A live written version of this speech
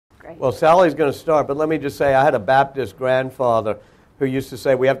great. Well, Sally's going to start, but let me just say I had a Baptist grandfather who used to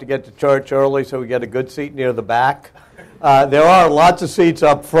say we have to get to church early so we get a good seat near the back. There are lots of seats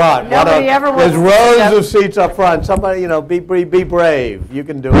up front. Nobody ever There's rows of seats up front. Somebody, be brave. You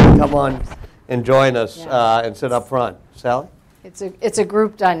can do it. Come on and join us and sit up front. Sally? It's a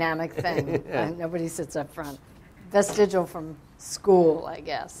group dynamic thing. Nobody sits up front. Vestigial from school, I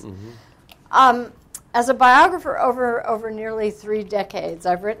guess. Mm-hmm. As a biographer over nearly 3 decades,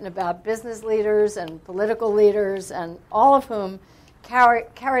 I've written about business leaders and political leaders, and all of whom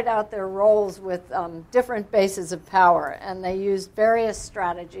carried out their roles with different bases of power, and they used various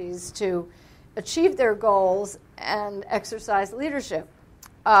strategies to achieve their goals and exercise leadership.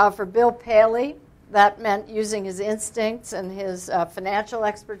 For Bill Paley, that meant using his instincts and his financial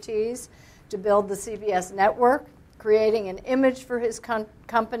expertise to build the CBS network, creating an image for his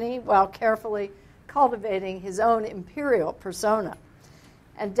company while carefully cultivating his own imperial persona,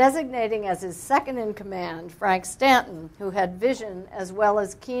 and designating as his second-in-command Frank Stanton, who had vision as well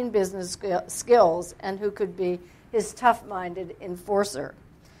as keen business skills and who could be his tough-minded enforcer.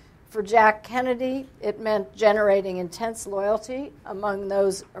 For Jack Kennedy, it meant generating intense loyalty among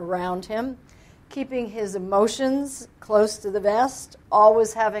those around him, keeping his emotions close to the vest,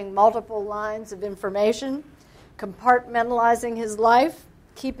 always having multiple lines of information, compartmentalizing his life,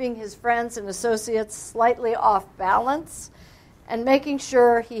 keeping his friends and associates slightly off balance, and making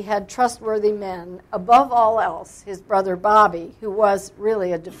sure he had trustworthy men, above all else, his brother Bobby, who was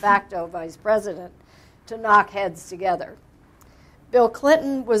really a de facto vice president, to knock heads together. Bill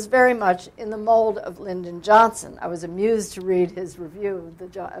Clinton was very much in the mold of Lyndon Johnson. I was amused to read his review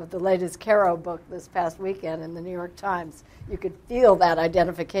of the latest Caro book this past weekend in the New York Times. You could feel that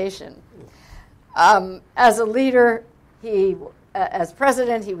identification. As a leader, as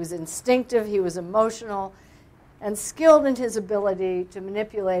president, he was instinctive, he was emotional, and skilled in his ability to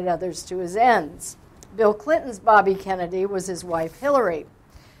manipulate others to his ends. Bill Clinton's Bobby Kennedy was his wife Hillary,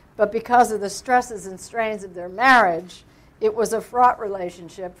 but because of the stresses and strains of their marriage, it was a fraught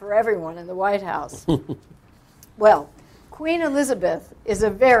relationship for everyone in the White House. Well, Queen Elizabeth is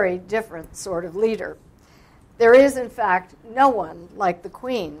a very different sort of leader. There is, in fact, no one like the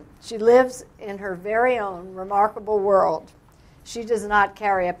Queen. She lives in her very own remarkable world. She does not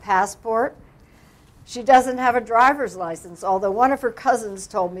carry a passport. She doesn't have a driver's license, although one of her cousins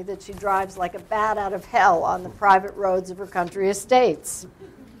told me that she drives like a bat out of hell on the private roads of her country estates.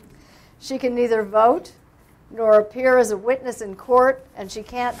 She can neither vote nor appear as a witness in court, and she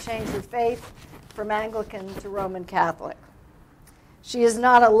can't change her faith from Anglican to Roman Catholic. She is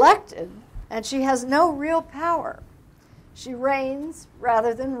not elected, and she has no real power. She reigns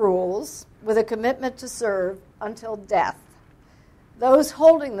rather than rules, with a commitment to serve until death. Those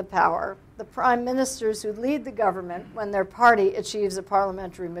holding the power, the prime ministers who lead the government when their party achieves a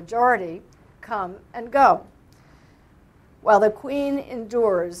parliamentary majority, come and go, while the Queen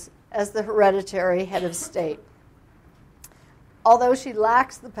endures as the hereditary head of state. Although she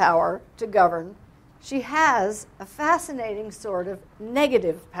lacks the power to govern, she has a fascinating sort of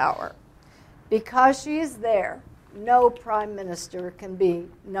negative power. Because she is there, no prime minister can be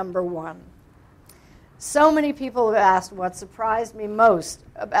number one. So many people have asked what surprised me most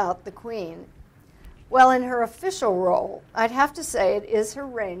about the Queen. Well, in her official role, I'd have to say it is her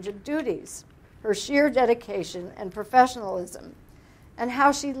range of duties, her sheer dedication and professionalism, and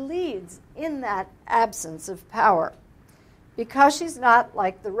how she leads in that absence of power. Because she's not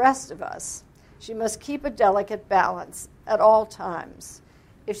like the rest of us, she must keep a delicate balance at all times.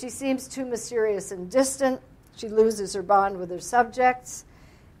 If she seems too mysterious and distant, she loses her bond with her subjects.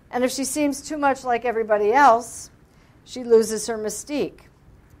 And if she seems too much like everybody else, she loses her mystique.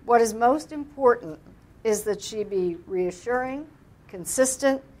 What is most important is that she be reassuring,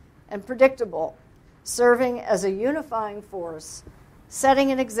 consistent, and predictable, serving as a unifying force,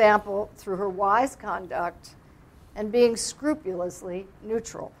 setting an example through her wise conduct, and being scrupulously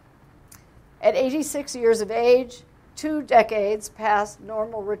neutral. At 86 years of age, 2 decades past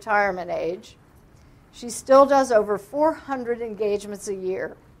normal retirement age, she still does over 400 engagements a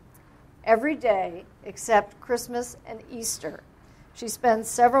year. Every day except Christmas and Easter, she spends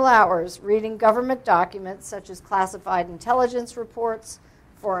several hours reading government documents such as classified intelligence reports,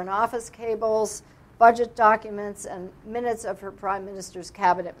 Foreign Office cables, budget documents, and minutes of her Prime Minister's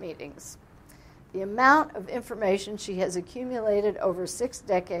cabinet meetings. The amount of information she has accumulated over 6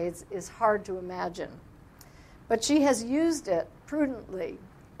 decades is hard to imagine. But she has used it prudently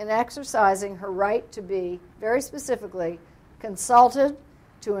in exercising her right to be, very specifically, consulted,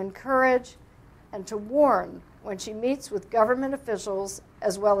 to encourage, and to warn when she meets with government officials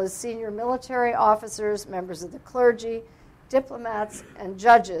as well as senior military officers, members of the clergy, diplomats, and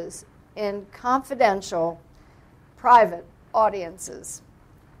judges in confidential, private audiences.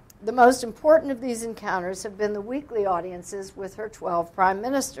 The most important of these encounters have been the weekly audiences with her 12 prime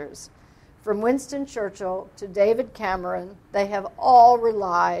ministers. From Winston Churchill to David Cameron, they have all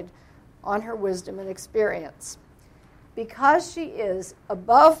relied on her wisdom and experience. Because she is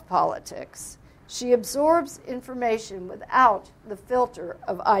above politics, she absorbs information without the filter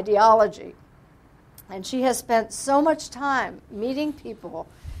of ideology. And she has spent so much time meeting people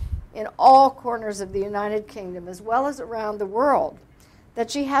in all corners of the United Kingdom as well as around the world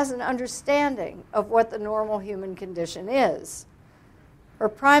that she has an understanding of what the normal human condition is. Her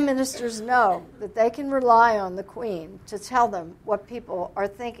prime ministers know that they can rely on the Queen to tell them what people are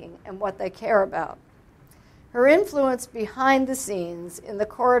thinking and what they care about. Her influence behind the scenes in the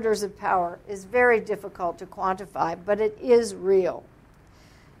corridors of power is very difficult to quantify, but it is real.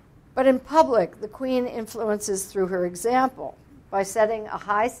 But in public, the Queen influences through her example by setting a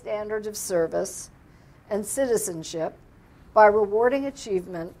high standard of service and citizenship, by rewarding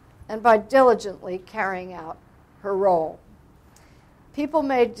achievement, and by diligently carrying out her role. People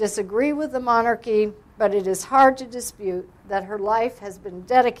may disagree with the monarchy, but it is hard to dispute that her life has been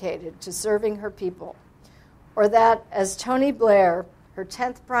dedicated to serving her people, or that, as Tony Blair, her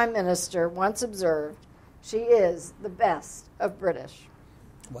 10th Prime Minister, once observed, she is the best of British.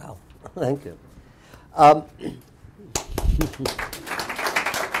 Wow, thank you.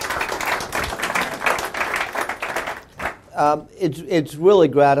 It's really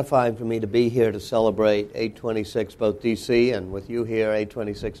gratifying for me to be here to celebrate 826, both DC and with you here,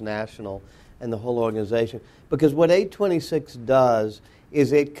 826 National and the whole organization. Because what 826 does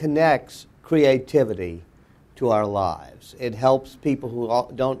is it connects creativity to our lives. It helps people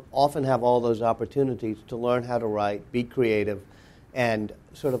who don't often have all those opportunities to learn how to write, be creative, and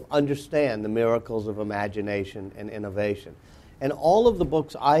sort of understand the miracles of imagination and innovation. And all of the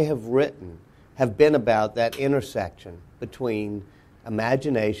books I have written have been about that intersection between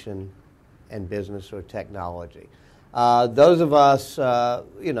imagination and business or technology. Those of us,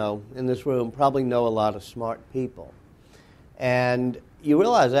 in this room probably know a lot of smart people. And you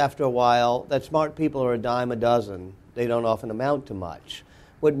realize after a while that smart people are a dime a dozen. They don't often amount to much.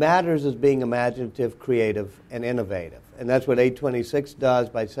 What matters is being imaginative, creative, and innovative. And that's what 826 does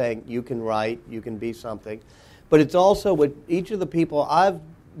by saying you can write, you can be something. But it's also what each of the people I've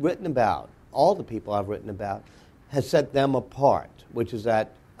written about, all the people I've written about, has set them apart, which is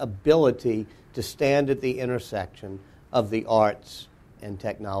that ability to stand at the intersection of the arts and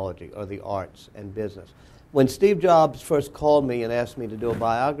technology, or the arts and business. When Steve Jobs first called me and asked me to do a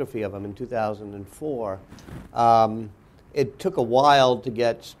biography of him in 2004, it took a while to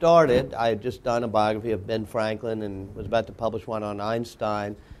get started. I had just done a biography of Ben Franklin and was about to publish one on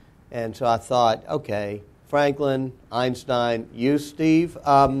Einstein. And so I thought, okay, Franklin, Einstein, you, Steve.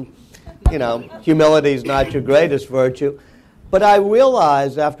 Humility is not your greatest virtue. But I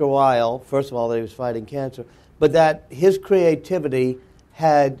realized after a while, first of all, that he was fighting cancer, but that his creativity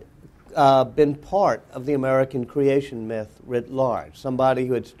had been part of the American creation myth writ large. Somebody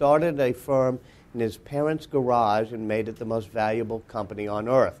who had started a firm in his parents' garage and made it the most valuable company on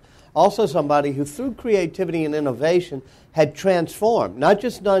earth. Also somebody who, through creativity and innovation, had transformed, not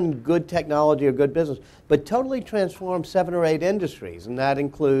just done good technology or good business, but totally transformed 7 or 8 industries. And that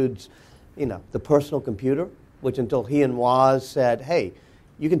includes, the personal computer, which until he and Woz said, hey,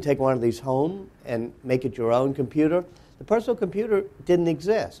 you can take one of these home and make it your own computer. The personal computer didn't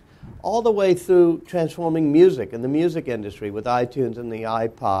exist. All the way through transforming music and the music industry with iTunes and the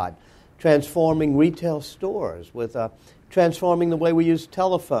iPod, transforming retail stores with transforming the way we use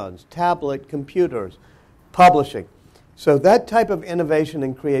telephones, tablet computers, publishing. So that type of innovation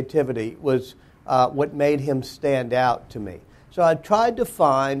and creativity was what made him stand out to me. So I tried to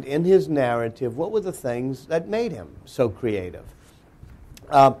find in his narrative what were the things that made him so creative.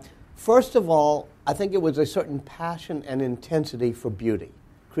 First of all, I think it was a certain passion and intensity for beauty.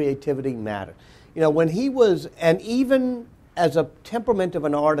 Creativity mattered. When he was, and even as a temperament of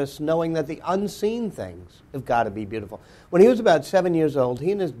an artist, knowing that the unseen things have got to be beautiful. When he was about 7 years old,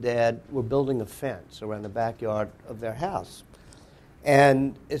 he and his dad were building a fence around the backyard of their house.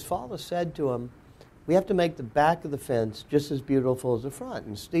 And his father said to him, we have to make the back of the fence just as beautiful as the front.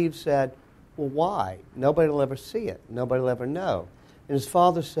 And Steve said, well, why? Nobody will ever see it. Nobody will ever know. And his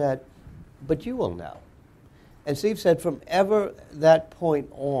father said, but you will know. And Steve said, from ever that point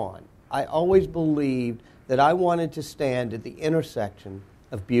on, I always believed that I wanted to stand at the intersection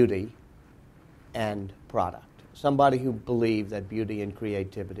of beauty and product. Somebody who believed that beauty and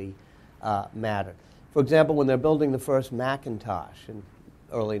creativity mattered. For example, when they're building the first Macintosh in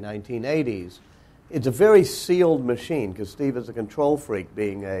early 1980s, it's a very sealed machine because Steve is a control freak,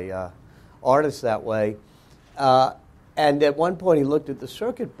 being a artist that way. And at one point he looked at the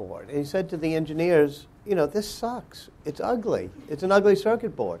circuit board and he said to the engineers, this sucks. It's ugly. It's an ugly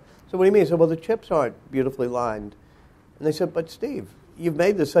circuit board. So what do you mean? He said, well, the chips aren't beautifully lined. And they said, but Steve, you've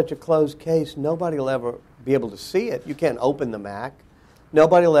made this such a closed case, nobody will ever be able to see it. You can't open the Mac.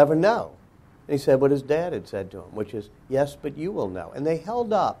 Nobody will ever know. And he said what his dad had said to him, which is, yes, but you will know. And they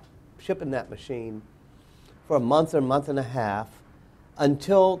held up shipping that machine for a month or month and a half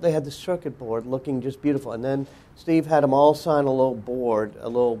until they had the circuit board looking just beautiful. And then Steve had them all sign a little board, a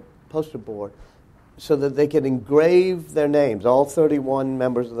little poster board, so that they could engrave their names, all 31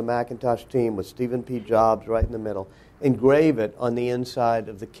 members of the Macintosh team with Stephen P. Jobs right in the middle, engrave it on the inside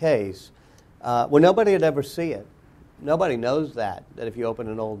of the case where nobody would ever see it. Nobody knows that if you open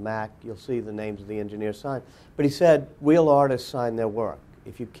an old Mac, you'll see the names of the engineers signed. But he said, real artists sign their work.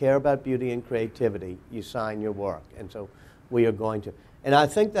 If you care about beauty and creativity, you sign your work. And so we are going to. And I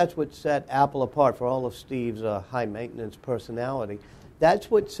think that's what set Apple apart for all of Steve's high-maintenance personality. That's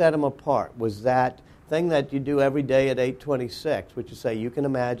what set him apart, was that thing that you do every day at 8:26, which is say you can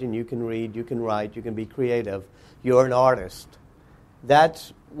imagine, you can read, you can write, you can be creative, you're an artist.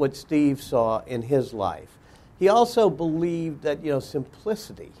 That's what Steve saw in his life. He also believed that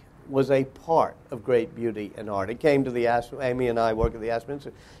simplicity was a part of great beauty and art. He came to the Aspen, Amy and I work at the Aspen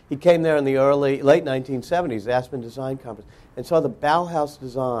Institute. He came there in the late 1970s, the Aspen Design Conference, and saw the Bauhaus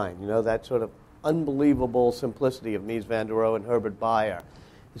design, that sort of unbelievable simplicity of Mies van der Rohe and Herbert Bayer.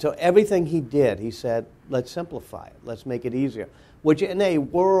 And so everything he did, he said, let's simplify it, let's make it easier. Which in a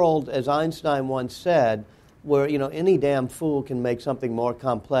world, as Einstein once said, where any damn fool can make something more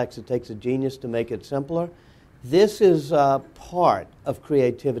complex, it takes a genius to make it simpler. This is part of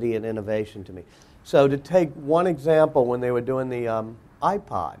creativity and innovation to me. So to take one example, when they were doing the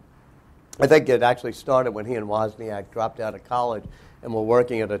iPod, I think it actually started when he and Wozniak dropped out of college and were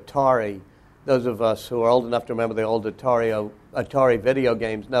working at Atari. Those of us who are old enough to remember the old Atari video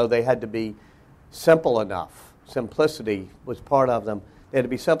games know they had to be simple enough. Simplicity was part of them. They had to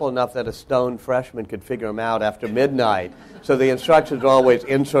be simple enough that a stoned freshman could figure them out after midnight. So the instructions were always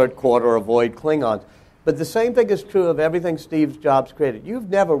insert quarter, avoid Klingons. But the same thing is true of everything Steve Jobs created. You've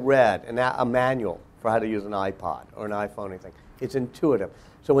never read a manual for how to use an iPod or an iPhone or anything. It's intuitive.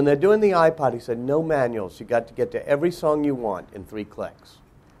 So when they're doing the iPod, he said, no manuals. You got to get to every song you want in 3 clicks.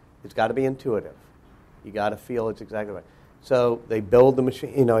 It's got to be intuitive. You got to feel it's exactly right. So they build the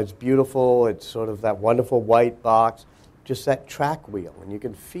machine. It's beautiful. It's sort of that wonderful white box, just that track wheel, and you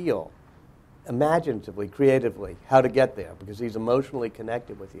can feel imaginatively, creatively, how to get there because he's emotionally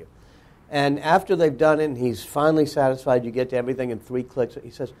connected with you. And after they've done it and he's finally satisfied, you get to everything in 3 clicks, he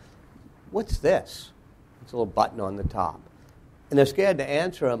says, what's this? It's a little button on the top. And they're scared to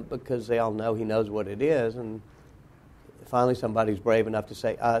answer him because they all know he knows what it is. And finally somebody's brave enough to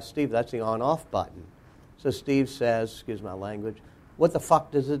say, Steve, that's the on-off button. So Steve says, excuse my language, what the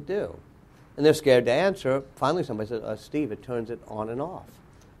fuck does it do? And they're scared to answer. Finally somebody says, Steve, it turns it on and off.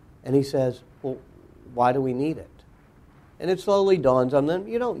 And he says, well, why do we need it? And it slowly dawns on them,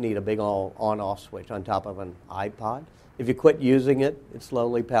 you don't need a big on-off switch on top of an iPod. If you quit using it, it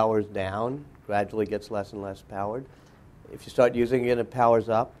slowly powers down, gradually gets less and less powered. If you start using it, it powers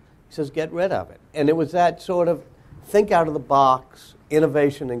up. He says, get rid of it. And it was that sort of think out of the box,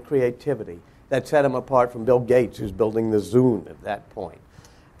 innovation and creativity that set him apart from Bill Gates, who's building the Zune at that point.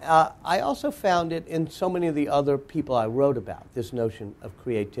 I also found it in so many of the other people I wrote about, this notion of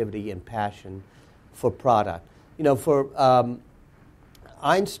creativity and passion for product. For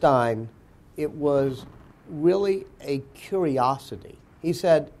Einstein, it was really a curiosity. He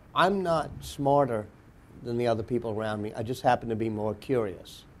said, I'm not smarter than the other people around me. I just happen to be more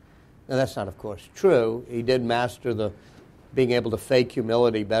curious. Now, that's not, of course, true. He did master the being able to fake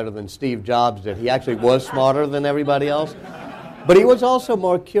humility better than Steve Jobs did. He actually was smarter than everybody else. But he was also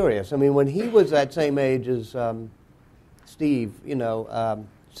more curious. I mean, when he was that same age as Steve,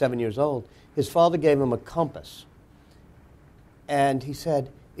 7 years old, his father gave him a compass. And he said,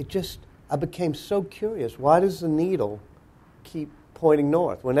 I became so curious. Why does the needle keep pointing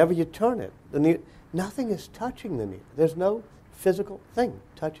north? Whenever you turn it, nothing is touching the needle. There's no physical thing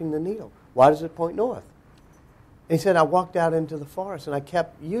touching the needle. Why does it point north? And he said, I walked out into the forest and I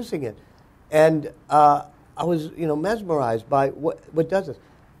kept using it. And I was, mesmerized by what does this.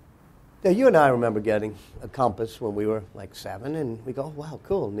 Now, you and I remember getting a compass when we were like 7, and we go, oh, wow,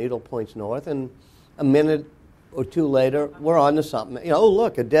 cool, needle points north. And a minute or 2 later, we're on to something. Oh,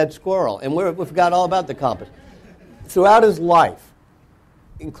 look, a dead squirrel. And we forgot all about the compass. Throughout his life,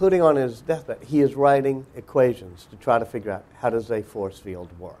 including on his deathbed, he is writing equations to try to figure out how does a force field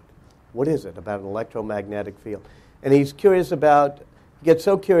work. What is it about an electromagnetic field? And he's gets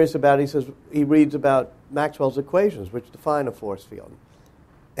so curious about it, he reads about Maxwell's equations, which define a force field.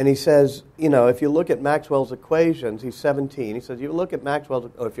 And he says, if you look at Maxwell's equations, he's 17, he says, you look at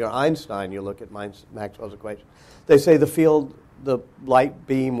Maxwell's, or if you're Einstein, you look at Maxwell's equations. They say the light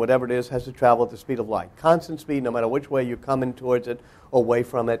beam, whatever it is, has to travel at the speed of light. Constant speed, no matter which way you're coming towards it or away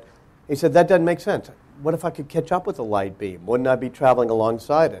from it. He said, that doesn't make sense. What if I could catch up with the light beam? Wouldn't I be traveling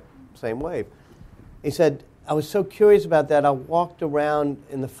alongside it? Same wave. He said, I was so curious about that, I walked around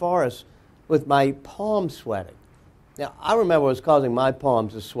in the forest with my palms sweating. Now, I remember what was causing my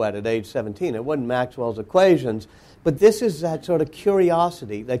palms to sweat at age 17. It wasn't Maxwell's equations, but this is that sort of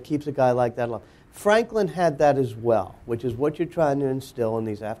curiosity that keeps a guy like that alive. Franklin had that as well, which is what you're trying to instill in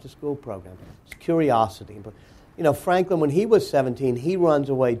these after-school programs. It's curiosity. But, Franklin, when he was 17, he runs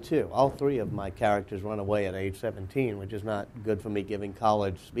away too. All three of my characters run away at age 17, which is not good for me giving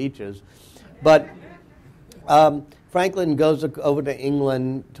college speeches. But Franklin goes over to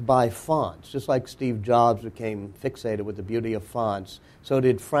England to buy fonts. Just like Steve Jobs became fixated with the beauty of fonts, so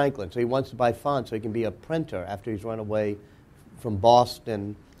did Franklin. So he wants to buy fonts so he can be a printer after he's run away from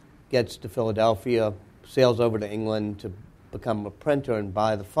Boston, gets to Philadelphia, sails over to England to become a printer and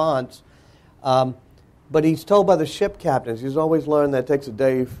buy the fonts. But he's told by the ship captains, he's always learned that it takes a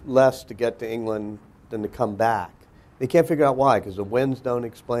day less to get to England than to come back. They can't figure out why, because the winds don't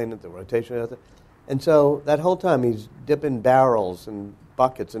explain it, the rotation of it. And so that whole time he's dipping barrels and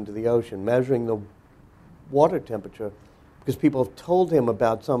buckets into the ocean, measuring the water temperature, because people have told him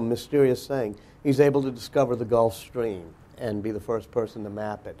about some mysterious thing. He's able to discover the Gulf Stream and be the first person to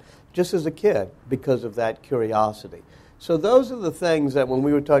map it, just as a kid, because of that curiosity. So those are the things that, when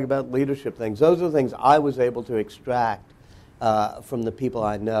we were talking about leadership things, those are the things I was able to extract from the people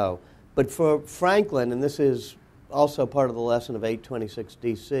I know. But for Franklin, and this is also part of the lesson of 826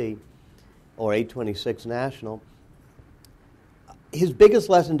 DC, or 826 National, his biggest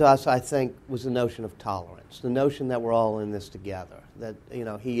lesson to us, I think, was the notion of tolerance, the notion that we're all in this together, that,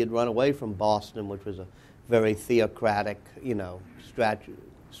 he had run away from Boston, which was a very theocratic,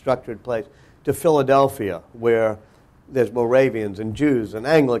 structured place, to Philadelphia, where there's Moravians and Jews and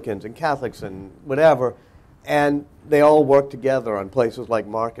Anglicans and Catholics and whatever, and they all work together on places like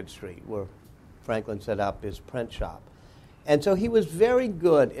Market Street, where Franklin set up his print shop. And so he was very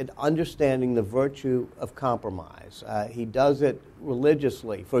good at understanding the virtue of compromise. He does it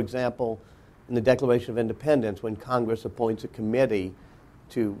religiously. For example, in the Declaration of Independence, when Congress appoints a committee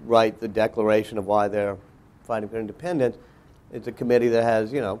to write the declaration of why they're fighting for independence, it's a committee that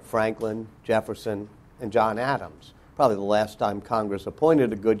has, Franklin, Jefferson, and John Adams. Probably the last time Congress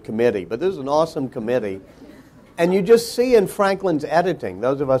appointed a good committee. But this is an awesome committee. And you just see in Franklin's editing,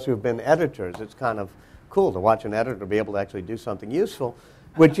 those of us who have been editors, it's kind of cool to watch an editor be able to actually do something useful,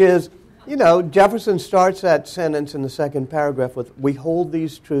 which is, Jefferson starts that sentence in the second paragraph with, "We hold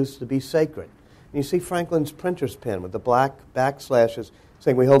these truths to be sacred." And you see Franklin's printer's pen with the black backslashes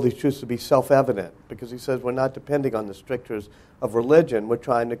saying, "We hold these truths to be self-evident," because he says we're not depending on the strictures of religion. We're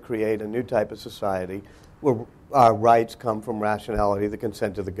trying to create a new type of society where our rights come from rationality, the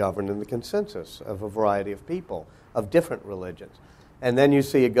consent of the governed, and the consensus of a variety of people of different religions. And then you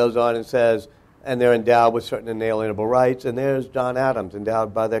see it goes on and says, and they're endowed with certain inalienable rights, and there's John Adams,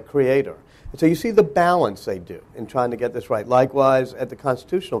 endowed by their creator. And so you see the balance they do in trying to get this right. Likewise, at the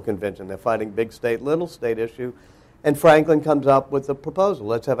Constitutional Convention, they're fighting big state, little state issue, and Franklin comes up with a proposal.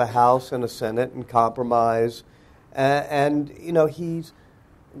 Let's have a House and a Senate and compromise. He's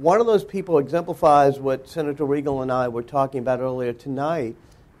one of those people who exemplifies what Senator Regal and I were talking about earlier tonight,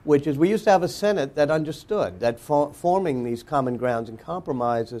 which is we used to have a Senate that understood that forming these common grounds and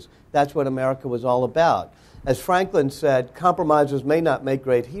compromises, that's what America was all about. As Franklin said, compromises may not make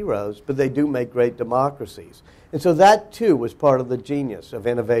great heroes, but they do make great democracies. And so that, too, was part of the genius of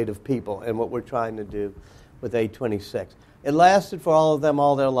innovative people and what we're trying to do with 826. It lasted for all of them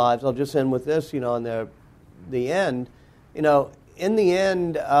all their lives. I'll just end with this, in the end. In the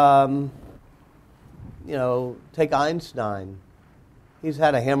end, take Einstein. He's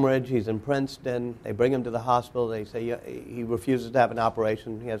had a hemorrhage. He's in Princeton. They bring him to the hospital. They say he refuses to have an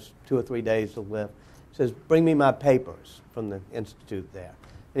operation. He has 2 or 3 days to live. He says, "Bring me my papers from the institute there."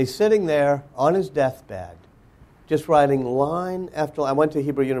 And he's sitting there on his deathbed, just writing line after line. I went to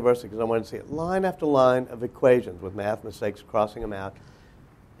Hebrew University because I wanted to see it. Line after line of equations with math mistakes, crossing them out,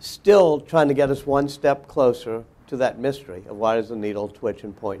 still trying to get us one step closer to that mystery of why does the needle twitch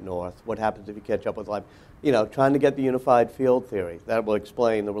and point north? What happens if you catch up with light? Trying to get the unified field theory. That will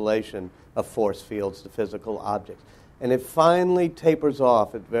explain the relation of force fields to physical objects. And it finally tapers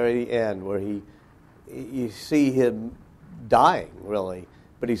off at the very end where you see him dying, really.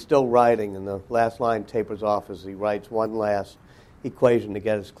 but he's still writing, and the last line tapers off as he writes one last equation to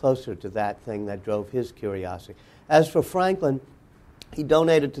get us closer to that thing that drove his curiosity. As for Franklin, he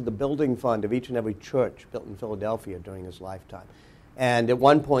donated to the building fund of each and every church built in Philadelphia during his lifetime. And at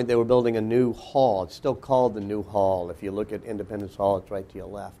one point, they were building a new hall. It's still called the New Hall. If you look at Independence Hall, it's right to your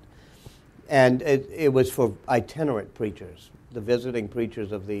left. And it was for itinerant preachers, the visiting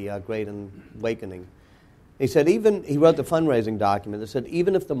preachers of the Great Awakening. He said, he wrote the fundraising document that said,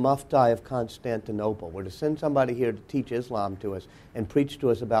 even if the Mufti of Constantinople were to send somebody here to teach Islam to us and preach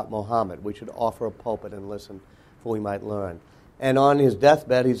to us about Muhammad, we should offer a pulpit and listen, for we might learn. And on his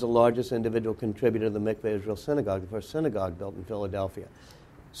deathbed, he's the largest individual contributor to the Mikveh Israel Synagogue, the first synagogue built in Philadelphia.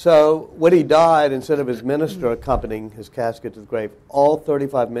 So when he died, instead of his minister accompanying his casket to the grave, all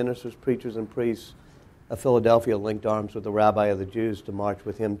 35 ministers, preachers, and priests of Philadelphia linked arms with the rabbi of the Jews to march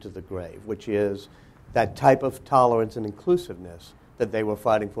with him to the grave, which is that type of tolerance and inclusiveness that they were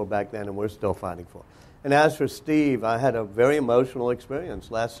fighting for back then and we're still fighting for. And as for Steve, I had a very emotional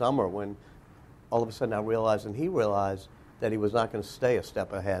experience last summer when all of a sudden I realized, and he realized, that he was not going to stay a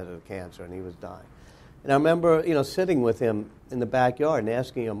step ahead of the cancer, and he was dying. And I remember, sitting with him in the backyard and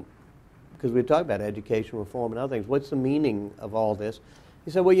asking him, because we were talking about education reform and other things, what's the meaning of all this? He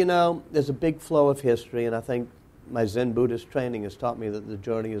said, well, there's a big flow of history, and I think my Zen Buddhist training has taught me that the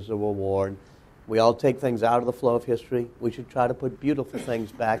journey is a reward. We all take things out of the flow of history. We should try to put beautiful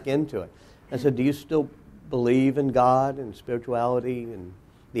things back into it. I said, do you still believe in God and spirituality and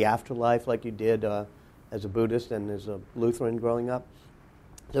the afterlife like you did as a Buddhist and as a Lutheran growing up?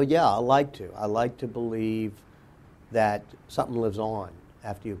 So yeah, I like to. I like to believe that something lives on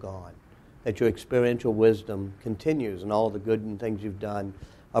after you're gone, that your experiential wisdom continues and all the good and things you've done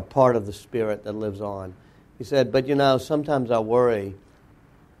are part of the spirit that lives on. He said, but sometimes I worry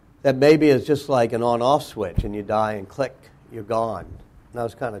that maybe it's just like an on-off switch and you die and click, you're gone. And I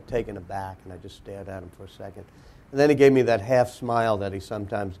was kind of taken aback and I just stared at him for a second. And then he gave me that half smile that he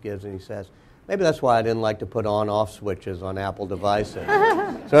sometimes gives and he says, maybe that's why I didn't like to put on-off switches on Apple devices.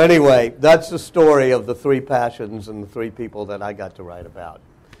 So anyway, that's the story of the three passions and the three people that I got to write about.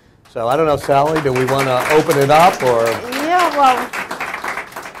 So I don't know, Sally, do we want to open it up or? Yeah,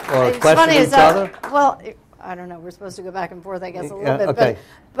 well, or question each other? Well, I don't know. We're supposed to go back and forth, I guess, a little bit. Okay.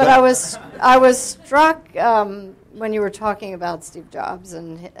 But I was struck when you were talking about Steve Jobs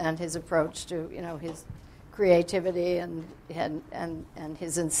and his approach to his creativity and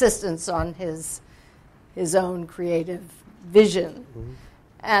his insistence on his own creative vision,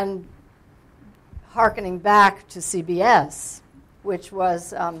 and hearkening back to CBS, which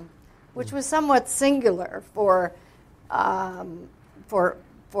was somewhat singular for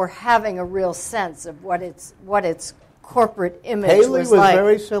having a real sense of what its corporate image Paley was like.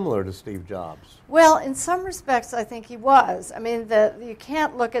 very similar to Steve Jobs. Well, in some respects, I think he was. I mean, you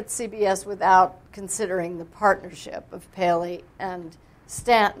can't look at CBS without considering the partnership of Paley and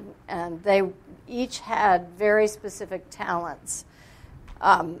Stanton, and they each had very specific talents.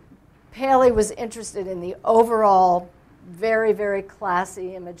 Paley was interested in the overall very, very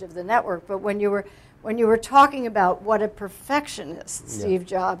classy image of the network, but when you were talking about what a perfectionist Steve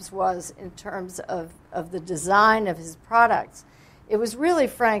Jobs was in terms of the design of his products, it was really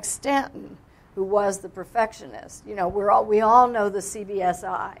Frank Stanton who was the perfectionist. We all know the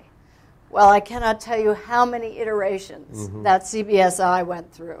CBSI. Well, I cannot tell you how many iterations that CBSI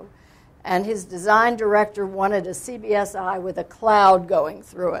went through. And his design director wanted a CBSI with a cloud going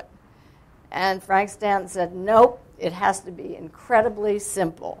through it. And Frank Stanton said, nope, it has to be incredibly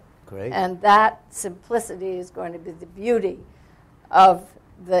simple. Great. And that simplicity is going to be the beauty of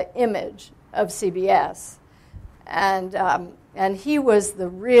the image of CBS. And he was the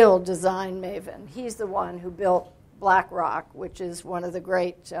real design maven. He's the one who built BlackRock, which is one of the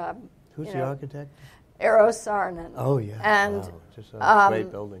great... Who's the architect? Eero Saarinen. Oh, yeah. And, wow. Just a great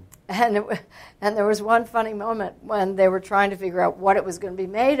building. And there was one funny moment when they were trying to figure out what it was going to be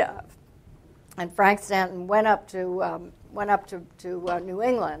made of. And Frank Stanton went up to New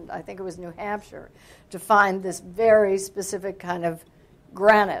England, I think it was New Hampshire, to find this very specific kind of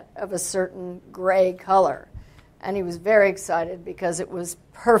granite of a certain gray color. And he was very excited because it was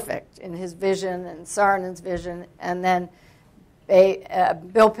perfect in his vision and Saarinen's vision. And then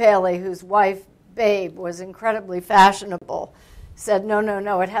Bill Paley, whose wife, Babe, was incredibly fashionable, said,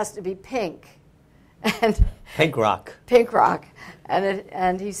 no, it has to be pink. And Pink rock. Pink rock.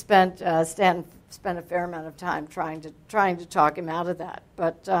 And he Stanton spent a fair amount of time trying to talk him out of that.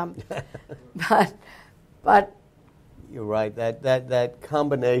 But you're right. That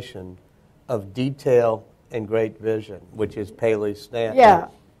combination of detail and great vision, which is Paley Stanton. Yeah,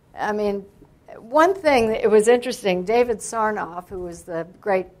 I mean, one thing, it was interesting, David Sarnoff, who was the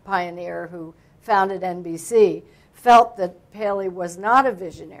great pioneer who founded NBC, felt that Paley was not a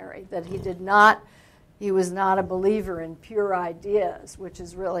visionary, that he was not a believer in pure ideas, which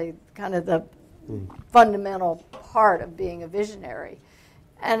is really kind of the fundamental part of being a visionary.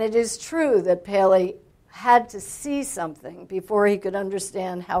 And it is true that Paley had to see something before he could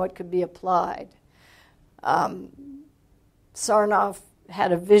understand how it could be applied. Sarnoff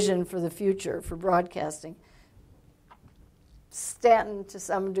had a vision for the future, for broadcasting. Stanton, to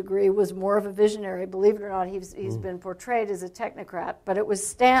some degree, was more of a visionary. Believe it or not, he's been portrayed as a technocrat, but it was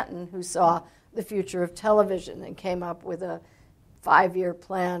Stanton who saw the future of television and came up with a 5-year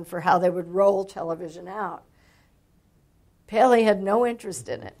plan for how they would roll television out. Paley had no interest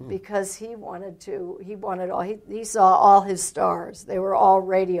in it because he saw all his stars. They were all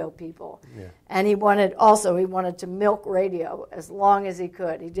radio people. Yeah. And he wanted to milk radio as long as he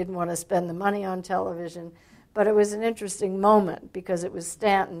could. He didn't want to spend the money on television. But it was an interesting moment because it was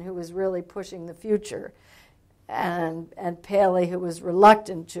Stanton who was really pushing the future and Paley who was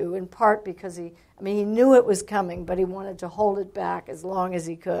reluctant to, in part because he knew it was coming, but he wanted to hold it back as long as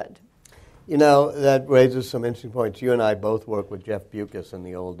he could. You know, that raises some interesting points. You and I both worked with Jeff Bewkes in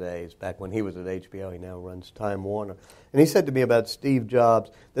the old days, back when he was at HBO. He now runs Time Warner. And he said to me about Steve Jobs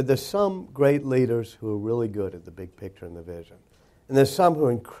that there's some great leaders who are really good at the big picture and the vision. And there's some who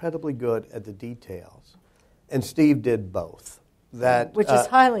are incredibly good at the details. And Steve did both. Which is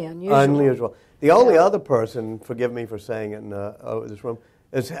highly unusual. Unusual. The only other person, forgive me for saying it in this room,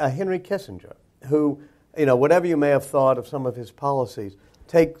 is Henry Kissinger, who, whatever you may have thought of some of his policies,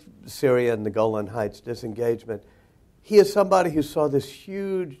 take Syria and the Golan Heights disengagement. He is somebody who saw this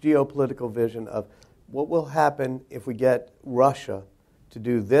huge geopolitical vision of what will happen if we get Russia to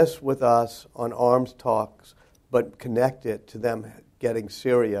do this with us on arms talks, but connect it to them getting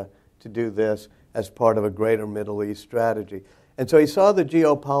Syria to do this as part of a greater Middle East strategy. And so he saw the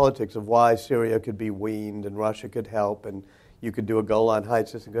geopolitics of why Syria could be weaned and Russia could help and you could do a Golan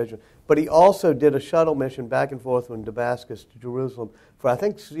Heights disengagement. But he also did a shuttle mission back and forth from Damascus to Jerusalem for, I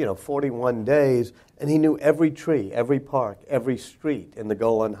think, 41 days, and he knew every tree, every park, every street in the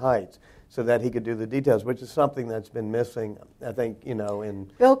Golan Heights so that he could do the details, which is something that's been missing, I think, in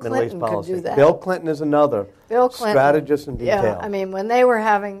Bill Middle East policy. Could do that. Bill Clinton is another strategist in detail. Yeah, when they were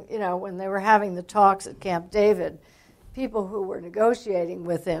having, the talks at Camp David, people who were negotiating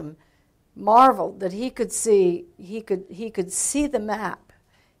with him marveled that he could see the map.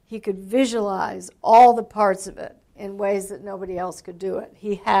 He could visualize all the parts of it in ways that nobody else could do it.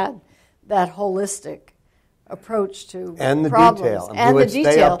 He had that holistic approach to and the problems. Detail. And he would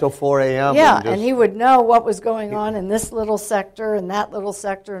stay up till 4 a.m. Yeah, and he would know what was going on in this little sector and that little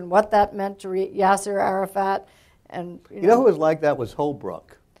sector and what that meant to Yasser Arafat. And you know who was like that was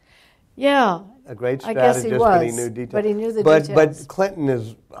Holbrooke. Yeah. A great strategist, but he knew details. But he knew the details. But Clinton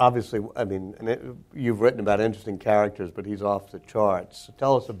is obviously, you've written about interesting characters, but he's off the charts. So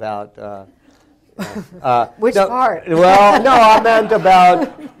tell us about... Which part? Well, no, I meant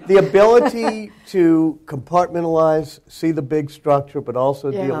about the ability to compartmentalize, see the big structure, but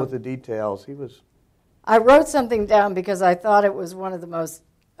also deal with the details. I wrote something down because I thought it was one of the most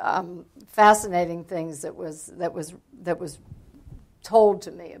fascinating things that was told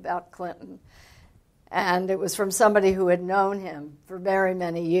to me about Clinton. And it was from somebody who had known him for very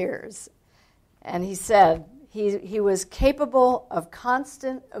many years. And he said he was capable of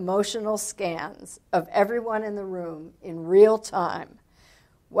constant emotional scans of everyone in the room in real time.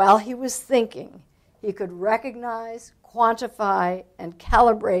 While he was thinking, he could recognize, quantify, and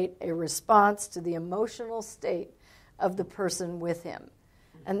calibrate a response to the emotional state of the person with him.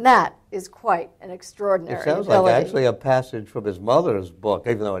 And that is quite an extraordinary ability. It sounds like actually a passage from his mother's book,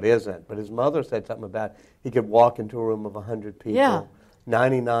 even though it isn't. But his mother said something about he could walk into a room of 100 people. Yeah.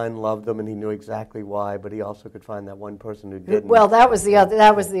 99 loved them, and he knew exactly why. But he also could find that one person who didn't. Well, that was the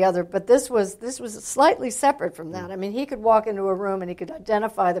other. But this was slightly separate from that. I mean, he could walk into a room and he could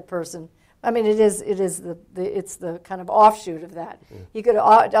identify the person. I mean, it's the kind of offshoot of that. Yeah. He could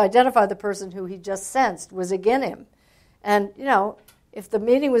identify the person who he just sensed was against him, and if the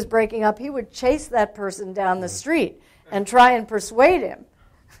meeting was breaking up, he would chase that person down the street and try and persuade him.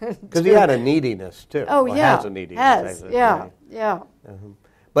 Because he had a neediness, too. Oh, yeah. Has a neediness. Yeah.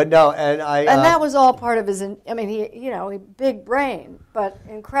 But no, and that was all part of his, he big brain, but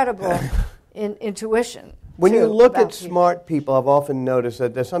incredible intuition. When you look at smart people, I've often noticed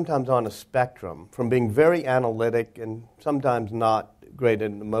that they're sometimes on a spectrum from being very analytic and sometimes not great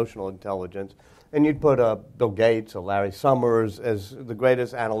in emotional intelligence. And you'd put Bill Gates or Larry Summers as the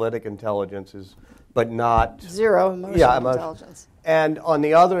greatest analytic intelligences, but not... Zero emotional intelligence. And on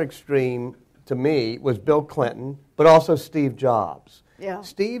the other extreme, to me was Bill Clinton, but also Steve Jobs. Yeah.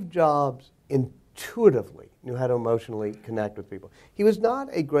 Steve Jobs intuitively knew how to emotionally connect with people. He was not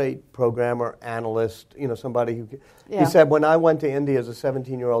a great programmer, analyst, somebody who... Yeah. He said, when I went to India as a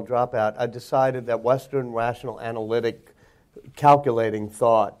 17-year-old dropout, I decided that Western rational analytic calculating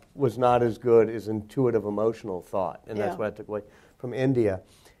thought was not as good as intuitive emotional thought, and that's what I took away from India.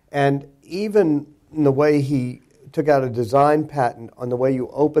 And even in the way he took out a design patent on the way you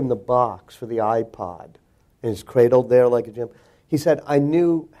open the box for the iPod, and it's cradled there like a gem, he said, I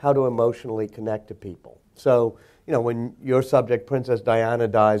knew how to emotionally connect to people. So, when your subject, Princess Diana,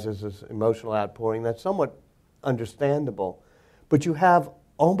 dies as this emotional outpouring, that's somewhat understandable. But you have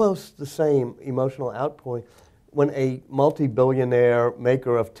almost the same emotional outpouring when a multi-billionaire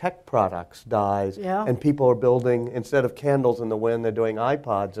maker of tech products dies, and people are building, instead of candles in the wind, they're doing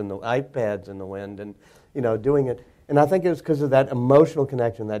iPods and the iPads in the wind, and doing it. And I think it was because of that emotional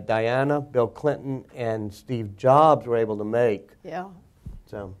connection that Diana, Bill Clinton, and Steve Jobs were able to make. Yeah.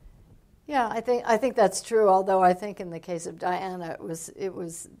 So. Yeah, I think that's true. Although I think in the case of Diana, it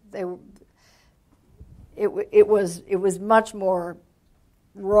was much more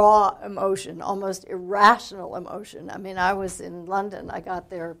raw emotion, almost irrational emotion. I mean, I was in London. I got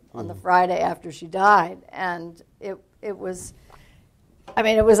there on the Friday after she died, and it was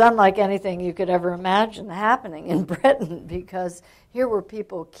unlike anything you could ever imagine happening in Britain, because here were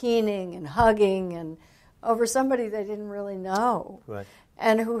people keening and hugging and over somebody they didn't really know. Right.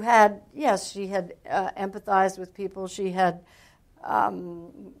 And who had, she had empathized with people. She had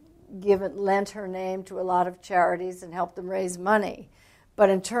lent her name to a lot of charities and helped them raise money. But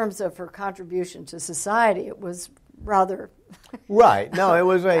in terms of her contribution to society, it was rather... Right. No, it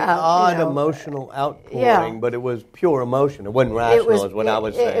was an odd emotional outpouring, but it was pure emotion. It wasn't rational, is what I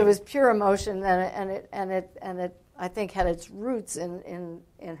was saying. It was pure emotion, and it I think had its roots in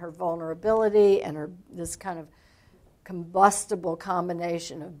her vulnerability and this kind of combustible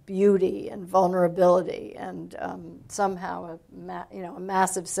combination of beauty and vulnerability, and somehow a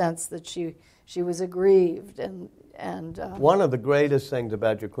massive sense that she was aggrieved and one of the greatest things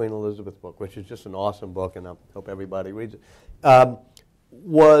about your Queen Elizabeth book, which is just an awesome book, and I hope everybody reads it,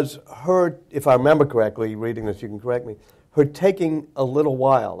 was her, if I remember correctly, reading this, you can correct me, her taking a little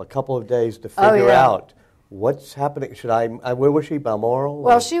while, a couple of days to figure out what's happening. Where was she, Balmoral?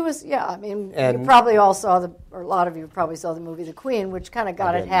 Well, she was, you probably all saw or a lot of you probably saw the movie The Queen, which kind of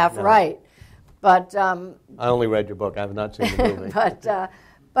got it half right. But I only read your book. I have not seen the movie.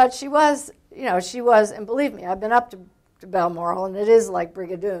 But she was, and believe me, I've been up to Balmoral, and it is like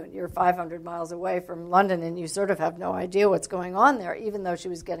Brigadoon. You're 500 miles away from London, and you sort of have no idea what's going on there, even though she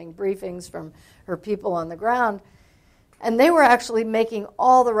was getting briefings from her people on the ground. And they were actually making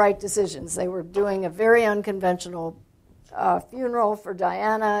all the right decisions. They were doing a very unconventional funeral for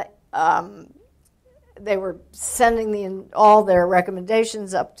Diana. They were sending all their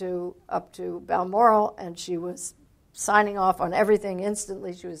recommendations up to Balmoral, and she was signing off on everything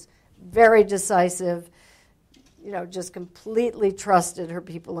instantly. She was very decisive, just completely trusted her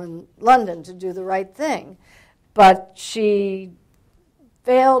people in London to do the right thing. But she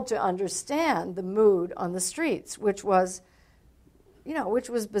failed to understand the mood on the streets, which was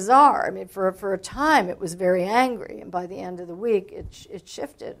bizarre. I mean, for a time it was very angry, and by the end of the week it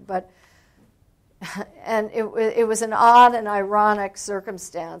shifted. And it was an odd and ironic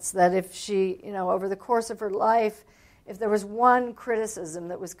circumstance that if she, over the course of her life, if there was one criticism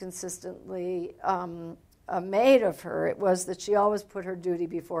that was consistently made of her, it was that she always put her duty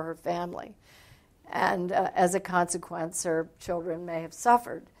before her family. And as a consequence, her children may have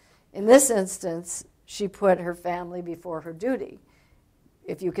suffered. In this instance, she put her family before her duty,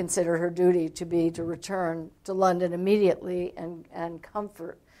 if you consider her duty to be to return to London immediately and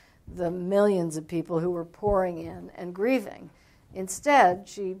comfort the millions of people who were pouring in and grieving. Instead,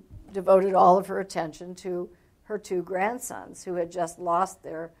 she devoted all of her attention to her two grandsons who had just lost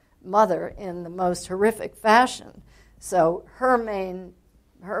their mother in the most horrific fashion. So her main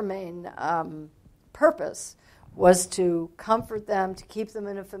purpose was to comfort them, to keep them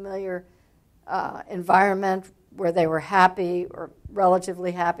in a familiar environment where they were happy or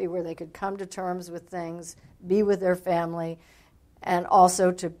relatively happy, where they could come to terms with things, be with their family, and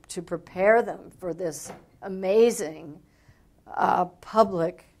also to prepare them for this amazing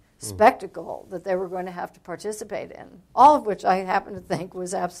public spectacle that they were going to have to participate in, all of which I happen to think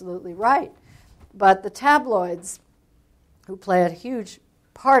was absolutely right. But the tabloids, who play a huge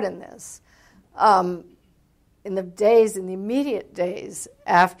part in this, in the immediate days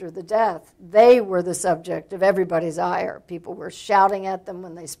after the death, they were the subject of everybody's ire. People were shouting at them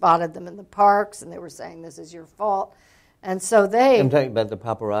when they spotted them in the parks, and they were saying, "This is your fault." And so they... I'm talking about the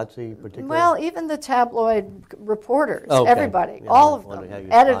paparazzi particularly? Well, even the tabloid reporters, okay. everybody, Yeah, all of them,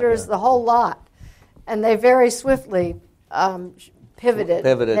 editors, the whole lot. And they very swiftly pivoted.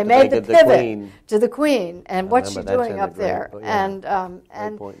 They made the pivot to the Queen and what's she doing up there. And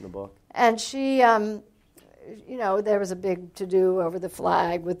point in the book. And she, there was a big to-do over the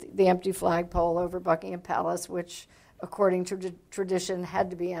flag with the empty flagpole over Buckingham Palace, which, according to tradition, had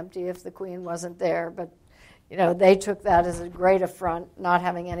to be empty if the Queen wasn't there. But, they took that as a great affront, not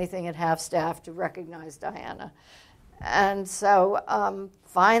having anything at half-staff to recognize Diana. And so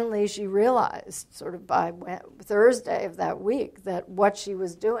finally she realized, sort of by Thursday of that week, that what she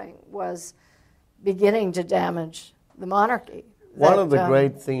was doing was beginning to damage the monarchy. One of the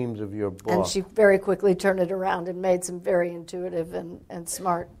great themes of your book... And she very quickly turned it around and made some very intuitive and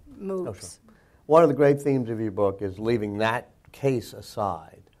smart moves. Oh, sure. One of the great themes of your book is, leaving that case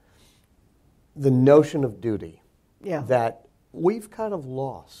aside, the notion of duty that we've kind of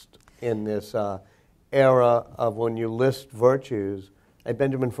lost in this era of when you list virtues.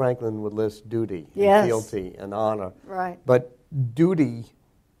 Benjamin Franklin would list duty, and fealty, and honor. Right. But duty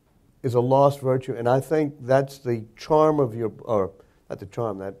is a lost virtue, and I think that's the charm of your, or not the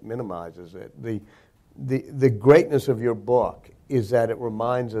charm, that minimizes it. The greatness of your book is that it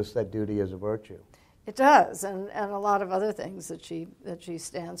reminds us that duty is a virtue. It does, and a lot of other things that she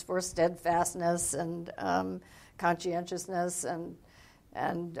stands for: steadfastness and conscientiousness, and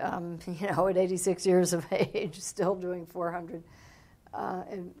at 86 years of age, still doing 400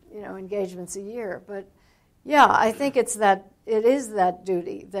 engagements a year. But yeah, I think it is that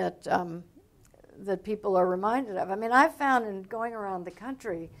duty that that people are reminded of. I mean, I've found in going around the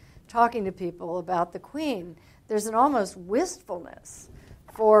country talking to people about the Queen, there's an almost wistfulness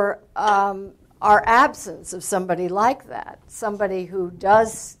for our absence of somebody like that, somebody who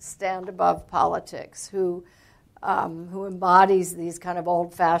does stand above politics, who embodies these kind of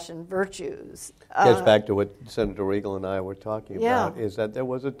old-fashioned virtues. Gets back to what Senator Regal and I were talking about, is that there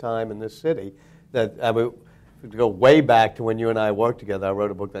was a time in this city that, to go way back to when you and I worked together, I wrote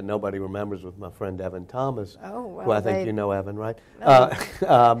a book that nobody remembers with my friend Evan Thomas, who I think you know Evan, right?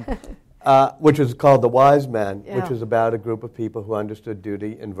 Which was called The Wise Men, which was about a group of people who understood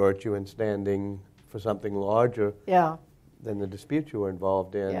duty and virtue and standing for something larger than the disputes you were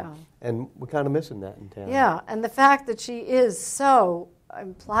involved in. Yeah. And we're kind of missing that in town. Yeah, and the fact that she is so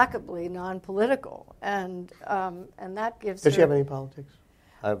implacably non-political, and that gives Does she have any politics?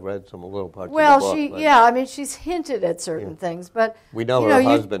 I've read some little parts of the book. Well, she's hinted at certain things, but... We know her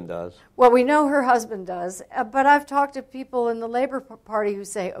husband does. Well, we know her husband does, but I've talked to people in the Labor Party who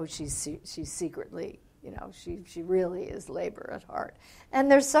say, oh, she's secretly, she really is Labor at heart. And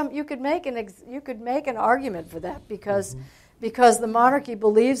there's some, you could make an argument for that because the monarchy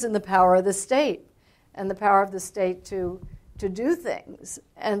believes in the power of the state and the power of the state to do things.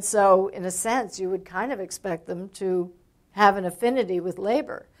 And so, in a sense, you would kind of expect them to have an affinity with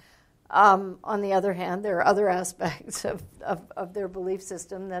Labor. On the other hand, there are other aspects of their belief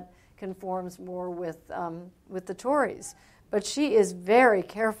system that conforms more with the Tories. But she is very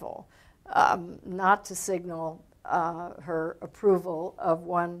careful not to signal her approval of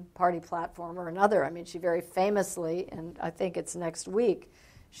one party platform or another. I mean, she very famously, and I think it's next week,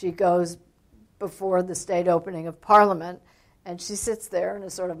 she goes before the state opening of Parliament, and she sits there in a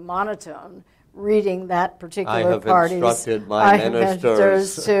sort of monotone, reading that particular party's... I have instructed my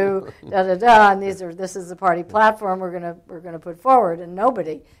ministers to da-da-da, and this is the party platform we're going to put forward, and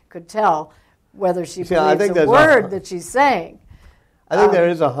nobody could tell whether she believes a word that she's saying. I think there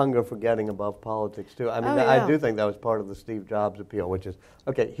is a hunger for getting above politics, too. I mean, I do think that was part of the Steve Jobs appeal, which is,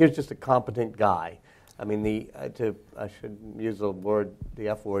 okay, here's just a competent guy. I mean, I should use the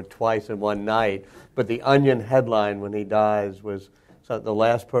F word twice in one night, but the Onion headline when he dies was, so the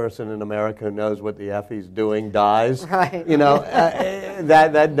last person in America who knows what the F he's doing dies. Right.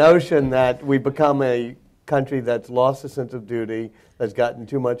 That notion that we become a country that's lost a sense of duty, that's gotten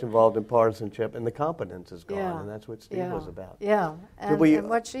too much involved in partisanship, and the competence is gone, and that's what Steve was about. Yeah, and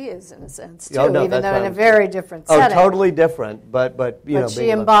what she is, in a sense, too, even though in a very different setting. Oh, totally different, but she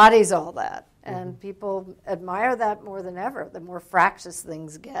embodies all that, and people admire that more than ever. The more fractious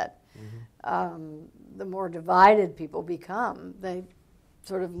things get, the more divided people become. They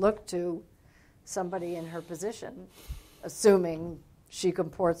sort of look to somebody in her position, assuming she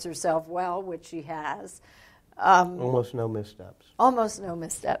comports herself well, which she has. Almost no missteps. Almost no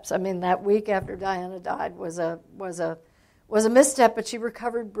missteps. I mean, that week after Diana died was a misstep, but she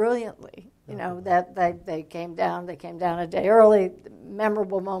recovered brilliantly. That they came down a day early.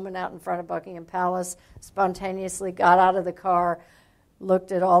 Memorable moment out in front of Buckingham Palace. Spontaneously got out of the car,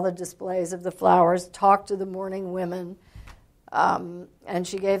 looked at all the displays of the flowers, talked to the mourning women, And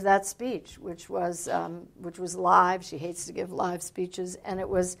she gave that speech, which was live. She hates to give live speeches, and it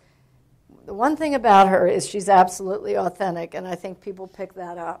was. The one thing about her is she's absolutely authentic, and I think people pick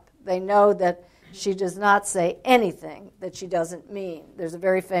that up. They know that she does not say anything that she doesn't mean. There's a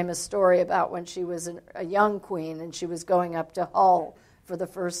very famous story about when she was a young queen and she was going up to Hull for the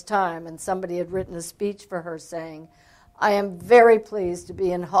first time, and somebody had written a speech for her saying, "I am very pleased to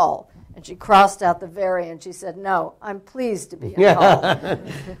be in Hull." And she crossed out the "very" and she said, "No, I'm pleased to be in Hull."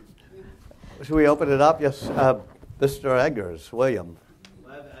 Should we open it up? Yes, Mr. Eggers, William.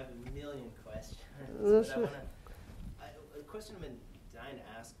 Well, I have a million questions. A question I've been dying to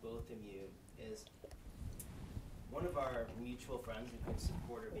ask both of you is, one of our mutual friends, who's been a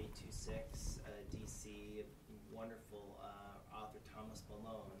supporter of 826 DC, wonderful author Thomas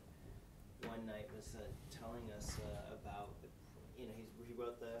Malone, one night was telling us about, he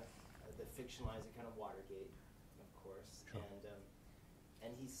wrote the fictionalized account of Watergate, of course, sure.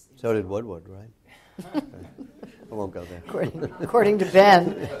 And he's so did Woodward, right? I won't go there. According to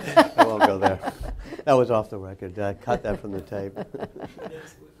Ben. I won't go there. That was off the record. Cut that from the tape.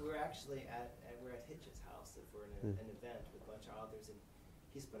 We're actually at Hitch's house for an event with a bunch of authors, and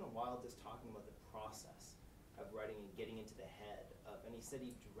he spent a while just talking about the process of writing and getting into the head of, and he said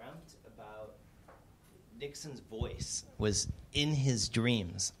he dreamt about Nixon's voice was in his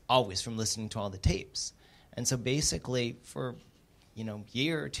dreams always from listening to all the tapes. And so basically for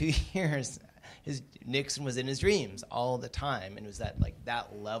year or 2 years, Nixon was in his dreams all the time, and it was that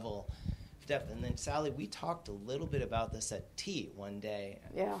level of depth. And then Sally, we talked a little bit about this at tea one day,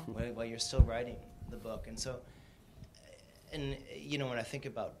 while you're still writing the book. And so, when I think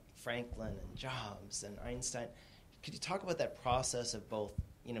about Franklin and Jobs and Einstein, could you talk about that process of both,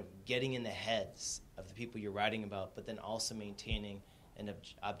 getting in the heads of the people you're writing about, but then also maintaining an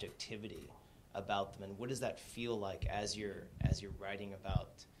objectivity about them, and what does that feel like as you're writing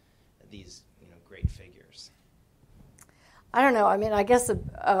about these great figures? I don't know. I mean, I guess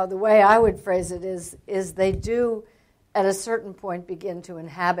the way I would phrase it is they do, at a certain point, begin to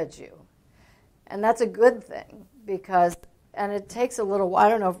inhabit you, and that's a good thing and it takes a little while. I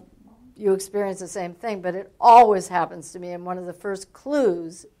don't know if you experience the same thing, but it always happens to me. And one of the first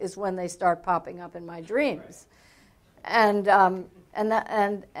clues is when they start popping up in my dreams, right.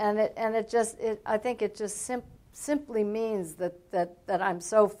 I think it just simply means that I'm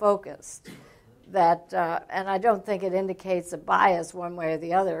so focused that, and I don't think it indicates a bias one way or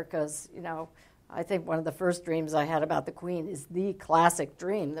the other, because I think one of the first dreams I had about the Queen is the classic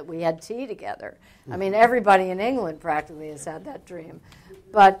dream that we had tea together. I mean, everybody in England practically has had that dream,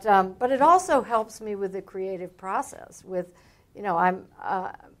 but it also helps me with the creative process. With, they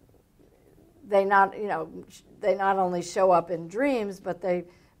not only show up in dreams, but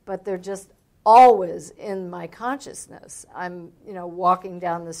they're just always in my consciousness. I'm walking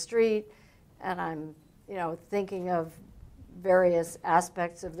down the street, and I'm thinking of various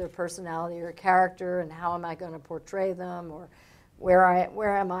aspects of their personality or character, and how am I going to portray them, or where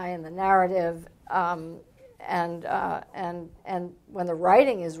am I in the narrative, and when the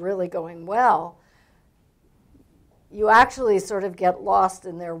writing is really going well, you actually sort of get lost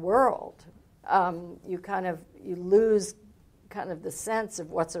in their world. You lose kind of the sense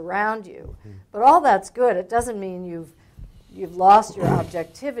of what's around you, but all that's good. It doesn't mean you've lost your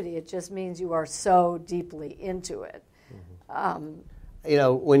objectivity. It just means you are so deeply into it.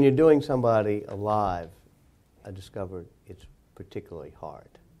 When you're doing somebody alive, I discovered it's particularly hard.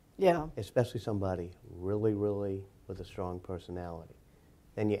 Yeah. Especially somebody really, really with a strong personality.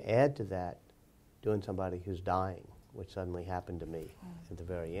 Then you add to that doing somebody who's dying, which suddenly happened to me at the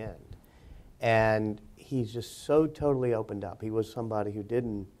very end. And he's just so totally opened up. He was somebody who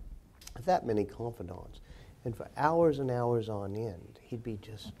didn't have that many confidants. And for hours and hours on end, he'd be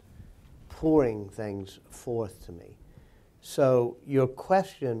just pouring things forth to me. So your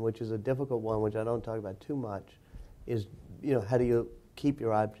question, which is a difficult one, which I don't talk about too much, is, how do you keep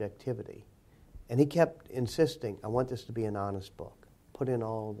your objectivity? And he kept insisting, I want this to be an honest book. Put in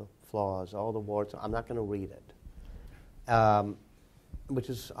all the flaws, all the warts. I'm not going to read it. Which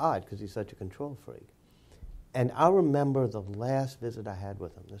is odd, because he's such a control freak. And I remember the last visit I had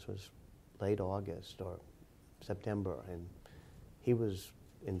with him. This was late August or September, and he was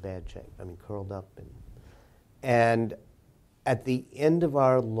in bad shape. I mean, curled up. And at the end of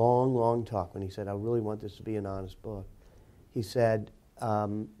our long, long talk, when he said, I really want this to be an honest book, he said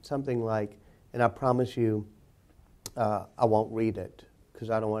something like, and I promise you I won't read it, because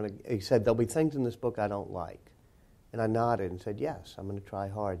I don't want to, he said, there'll be things in this book I don't like. And I nodded and said, yes, I'm going to try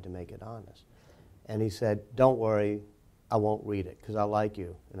hard to make it honest. And he said, don't worry, I won't read it, because I like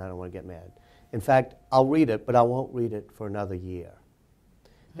you, and I don't want to get mad. In fact, I'll read it, but I won't read it for another year.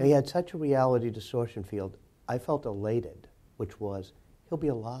 And he had such a reality distortion field, I felt elated, which was, he'll be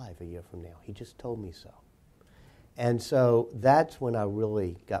alive a year from now. He just told me so. And so that's when I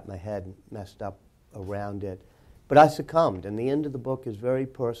really got my head messed up around it. But I succumbed, and the end of the book is very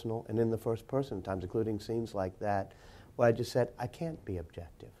personal and in the first person at times, including scenes like that, where I just said, I can't be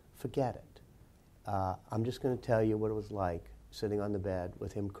objective. Forget it. I'm just going to tell you what it was like sitting on the bed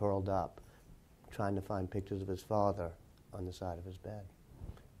with him curled up, trying to find pictures of his father on the side of his bed.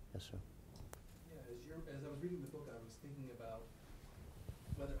 Yes, sir. Yeah, as I was reading the book, I was thinking about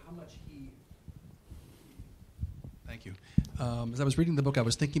how much he... Thank you. As I was reading the book, I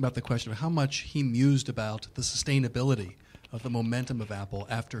was thinking about the question of how much he mused about the sustainability of the momentum of Apple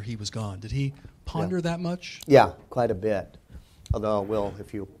after he was gone. Did he ponder that much? Yeah, quite a bit. Although I will,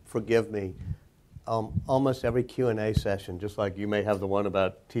 if you forgive me, almost every Q&A session, just like you may have the one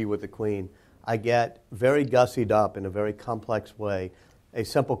about Tea with the Queen, I get very gussied up in a very complex way a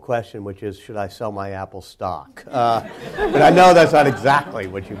simple question, which is, should I sell my Apple stock? But I know that's not exactly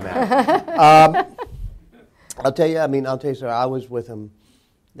what you meant. I'll tell you, sir, I was with him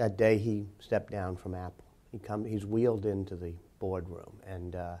that day he stepped down from Apple. He's wheeled into the boardroom,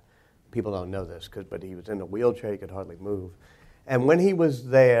 and people don't know this, but he was in a wheelchair, he could hardly move. And when he was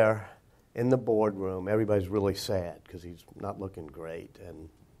there in the boardroom, everybody's really sad because he's not looking great and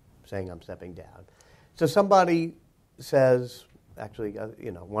saying, I'm stepping down. So somebody says, actually,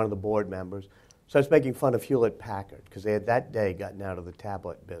 one of the board members starts making fun of Hewlett-Packard because they had that day gotten out of the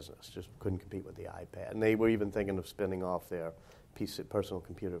tablet business, just couldn't compete with the iPad. And they were even thinking of spinning off their personal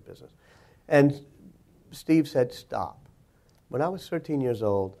computer business. And Steve said, stop. When I was 13 years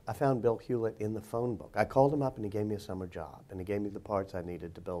old, I found Bill Hewlett in the phone book. I called him up and he gave me a summer job, and he gave me the parts I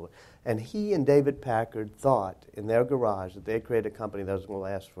needed to build it. And he and David Packard thought in their garage that they had created a company that was going to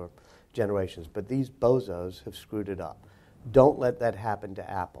last for generations. But these bozos have screwed it up. Don't let that happen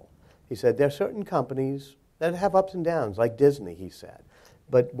to Apple. He said, there are certain companies that have ups and downs, like Disney, he said.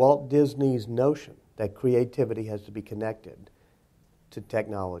 But Walt Disney's notion that creativity has to be connected to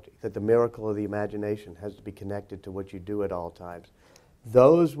technology, that the miracle of the imagination has to be connected to what you do at all times,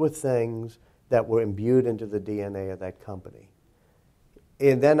 those were things that were imbued into the DNA of that company.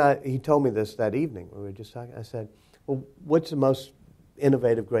 And then he told me this that evening when we were just talking. I said, well, what's the most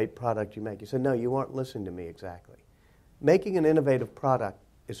innovative, great product you make? He said, no, you aren't listening to me exactly. Making an innovative product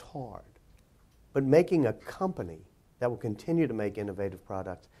is hard, but making a company that will continue to make innovative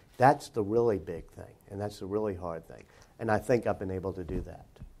products, that's the really big thing, and that's the really hard thing. And I think I've been able to do that.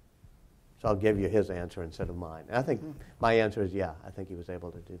 So I'll give you his answer instead of mine. And I think my answer is, yeah, I think he was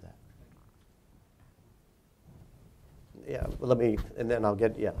able to do that. Yeah, well, and then I'll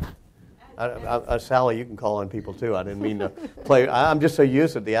get, yeah. Sally, you can call on people too. I didn't mean to play. I'm just so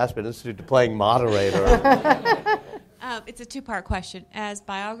used at the Aspen Institute to playing moderator. It's a two-part question. As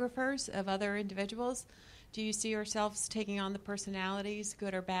biographers of other individuals, do you see yourselves taking on the personalities,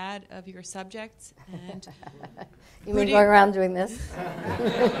 good or bad, of your subjects? And you mean going around doing this?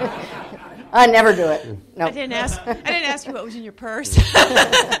 I never do it. No. I didn't ask you what was in your purse.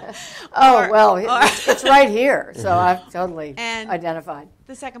 It's right here, so I've totally identified.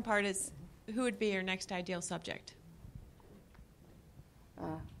 The second part is, who would be your next ideal subject?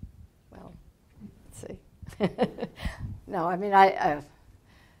 Let's see. No, I mean, I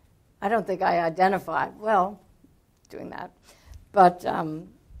don't think I identified well doing that. But, I mean,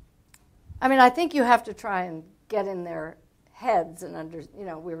 I think you have to try and get in their heads and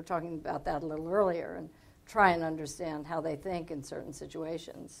we were talking about that a little earlier, and try and understand how they think in certain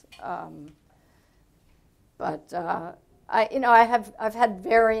situations. I've had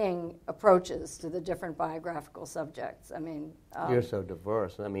varying approaches to the different biographical subjecs. I mean, you're so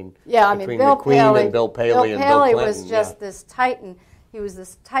diverse. I mean, between Bill Queen and Bill Paley and Bill Clinton. Was just this titan. He was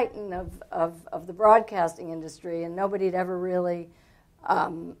this titan of the broadcasting industry, and nobody'd ever really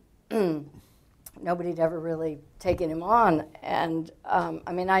taken him on. And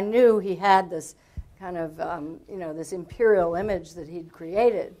I mean, I knew he had this kind of this imperial image that he'd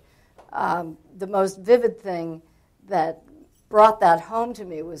created. The most vivid thing that brought that home to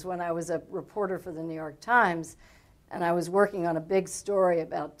me was when I was a reporter for the New York Times, and I was working on a big story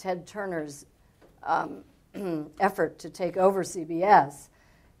about Ted Turner's effort to take over CBS,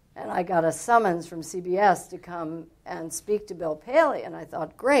 and I got a summons from CBS to come and speak to Bill Paley, and I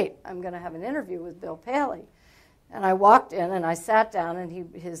thought, great, I'm going to have an interview with Bill Paley. And I walked in and I sat down,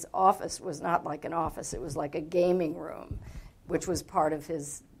 and his office was not like an office, it was like a gaming room, which was part of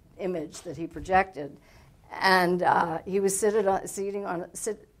his image that he projected. And he was seating on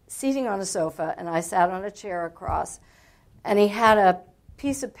a sofa, and I sat on a chair across, and he had a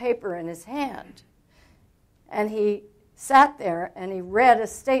piece of paper in his hand. And he sat there and he read a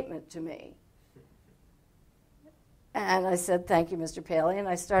statement to me. And I said, "Thank you, Mr. Paley." And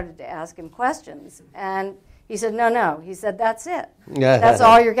I started to ask him questions. And he said, no. He said, "That's it. That's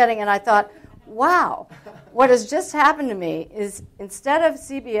all you're getting." And I thought, wow, what has just happened to me is instead of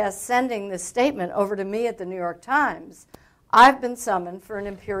CBS sending this statement over to me at the New York Times, I've been summoned for an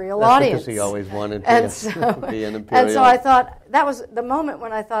imperial audience. Because he always wanted to be an imperial. And so I thought, that was the moment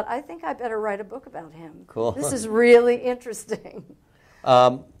when I thought, I think I better write a book about him. Cool. This is really interesting.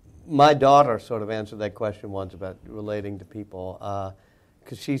 My daughter sort of answered that question once about relating to people,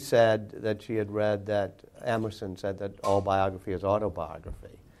 because she said that she had read that Emerson said that all biography is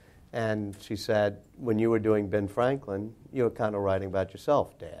autobiography. And she said, when you were doing Ben Franklin, you were kind of writing about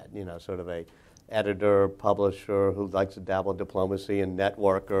yourself, Dad, sort of a editor, publisher who likes to dabble in diplomacy and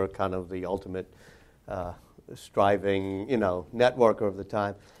networker, kind of the ultimate striving, networker of the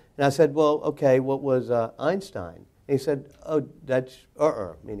time. And I said, well, okay, what was Einstein? And he said, oh, that's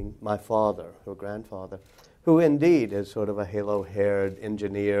meaning my father, her grandfather, who indeed is sort of a halo-haired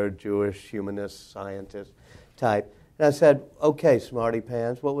engineer, Jewish humanist, scientist type. And I said, okay, smarty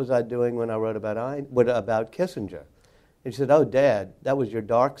pants, what was I doing when I wrote about Kissinger? And she said, oh, Dad, that was your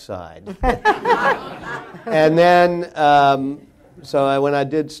dark side. And then, when I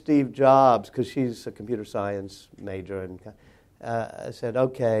did Steve Jobs, because she's a computer science major, and I said,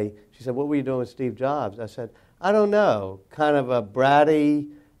 okay. She said, what were you doing with Steve Jobs? I said, I don't know, kind of a bratty,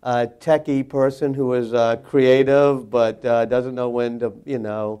 techie person who is creative but doesn't know when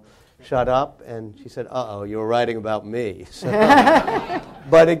to, shut up. And she said, uh-oh, you were writing about me. So,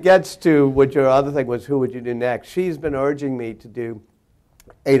 but it gets to what your other thing was, who would you do next? She's been urging me to do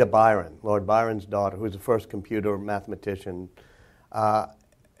Ada Byron, Lord Byron's daughter, who was the first computer mathematician.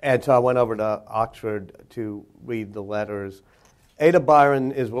 And so I went over to Oxford to read the letters. Ada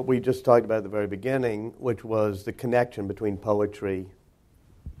Byron is what we just talked about at the very beginning, which was the connection between poetry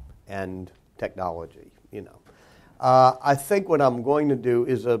and technology, I think what I'm going to do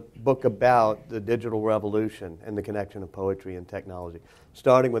is a book about the digital revolution and the connection of poetry and technology,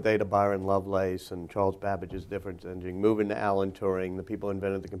 starting with Ada Byron Lovelace and Charles Babbage's difference engine, moving to Alan Turing, the people who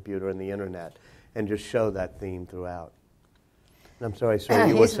invented the computer and the internet, and just show that theme throughout. And I'm sorry, sir,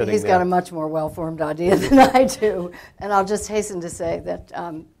 you were sitting there. He's got a much more well-formed idea than I do. And I'll just hasten to say that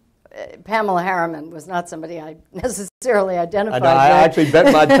Pamela Harriman was not somebody I necessarily identified with. I actually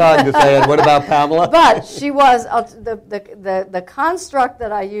bent my tongue to say it. What about Pamela? But she was, the construct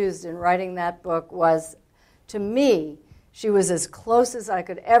that I used in writing that book was, to me, she was as close as I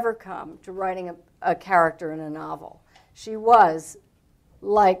could ever come to writing a character in a novel. She was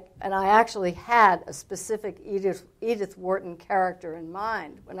and I actually had a specific Edith Wharton character in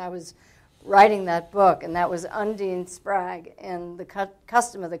mind when I was writing that book, and that was Undine Spragg in The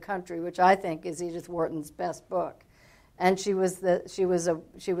Custom of the Country, which I think is Edith Wharton's best book. And she was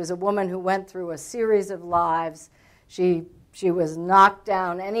a woman who went through a series of lives. She was knocked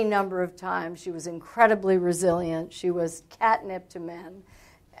down any number of times. She was incredibly resilient. She was catnip to men,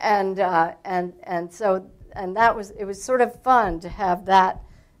 and that was, it was sort of fun to have that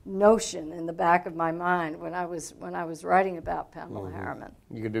notion in the back of my mind when I was writing about Pamela Harriman.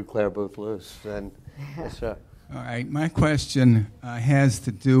 You could do Claire Booth Luce, then. Yes, sir. All right, my question has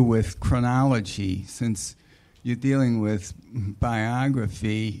to do with chronology. Since you're dealing with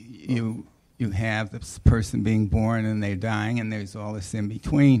biography, you have this person being born and they're dying, and there's all this in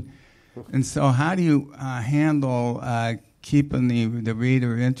between. And so how do you handle keeping the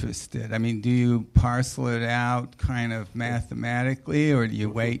reader interested? I mean, do you parcel it out kind of mathematically, or do you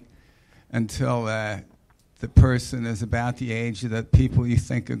wait until the person is about the age of the people you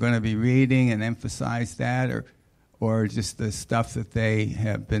think are going to be reading and emphasize that, or just the stuff that they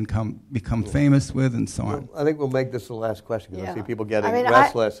have become famous with and so on? Well, I think we'll make this the last question, because I see people getting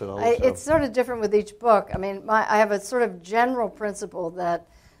restless. It's sort of different with each book. I mean, I have a sort of general principle that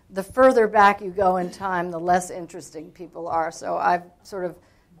the further back you go in time, the less interesting people are. So I've sort of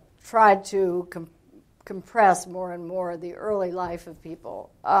tried to compress more and more the early life of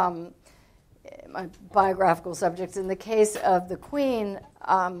people, my biographical subjects. In the case of the Queen,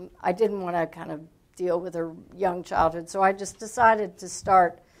 I didn't want to kind of deal with her young childhood, so I just decided to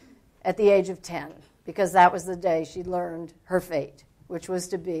start at the age of 10, because that was the day she learned her fate, which was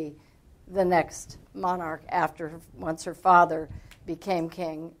to be the next monarch once her father became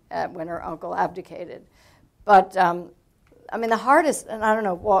king when her uncle abdicated. But, I mean, the hardest, and I don't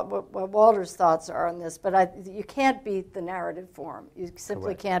know what Walter's thoughts are on this, but you can't beat the narrative form. You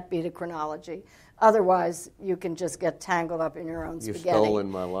simply can't beat a chronology. Otherwise, you can just get tangled up in your own spaghetti. You've stolen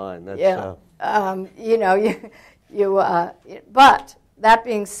my line. That's, but that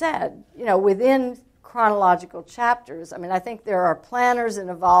being said, within chronological chapters, I think there are planners and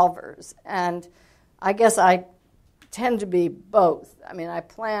evolvers, and I guess I tend to be both. I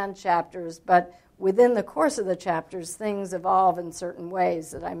plan chapters, but within the course of the chapters, things evolve in certain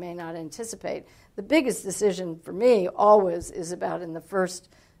ways that I may not anticipate. The biggest decision for me always is about in the first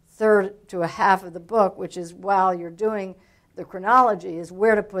third to a half of the book, which is while you're doing the chronology, is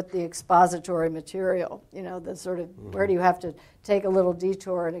where to put the expository material. The sort of where do you have to take a little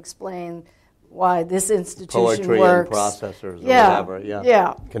detour and explain why this institution Poetry works. and processors or whatever.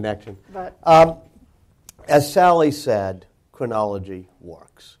 Yeah. Connection. But as Sally said, chronology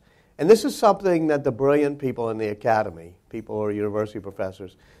works. And this is something that the brilliant people in the academy, people who are university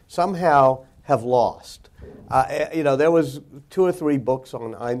professors, somehow have lost. There was 2 or 3 books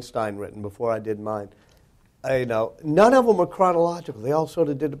on Einstein written before I did mine. None of them were chronological. They all sort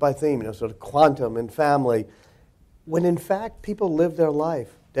of did it by theme, sort of quantum and family, when in fact people live their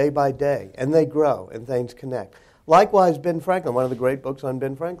life day by day, and they grow, and things connect. Likewise, Ben Franklin, one of the great books on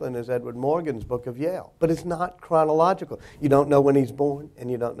Ben Franklin is Edward Morgan's book of Yale, but it's not chronological. You don't know when he's born, and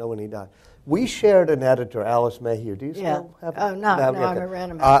you don't know when he died. We shared an editor, Alice Mayhew. Do you still have Oh, no, I'm a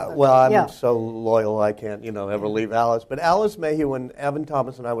random. Well, I'm so loyal I can't, ever leave Alice. But Alice Mayhew and Evan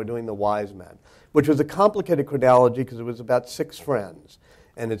Thomas and I were doing The Wise Men, which was a complicated chronology because it was about 6 friends.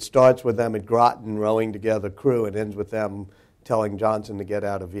 And it starts with them at Groton rowing together crew and ends with them telling Johnson to get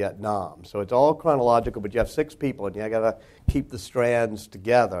out of Vietnam. So it's all chronological, but you have 6 people, and you got to keep the strands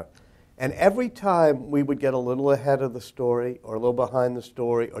together. And every time we would get a little ahead of the story or a little behind the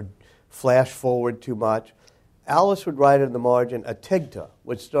story or flash forward too much, Alice would write in the margin a TIGTA,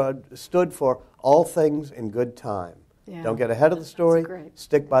 which stood for All Things in Good Time. Yeah. Don't get ahead of the story,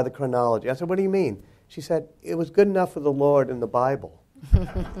 stick by the chronology. I said, what do you mean? She said, it was good enough for the Lord in the Bible.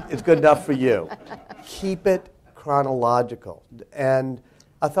 It's good enough for you. Keep it chronological. And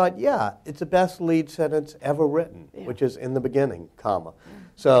I thought, it's the best lead sentence ever written, which is in the beginning, comma.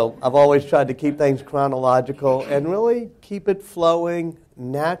 So I've always tried to keep things chronological and really keep it flowing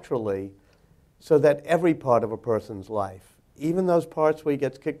naturally so that every part of a person's life, even those parts where he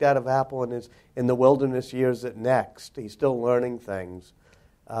gets kicked out of Apple and is in the wilderness years at Next, he's still learning things.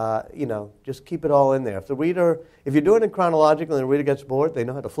 Just keep it all in there. If you're doing it chronologically and the reader gets bored, they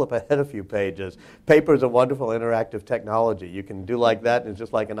know how to flip ahead a few pages. Paper is a wonderful interactive technology. You can do like that, and it's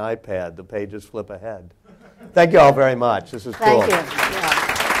just like an iPad. The pages flip ahead. Thank you all very much. This is cool. Thank you. Yeah.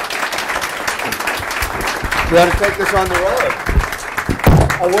 We ought to take this on the road.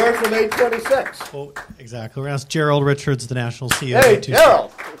 A word from 826. Oh, exactly. We're going to ask Gerald Richards, the national CEO. Hey,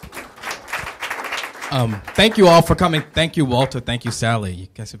 Gerald. Thank you all for coming. Thank you, Walter. Thank you, Sally. You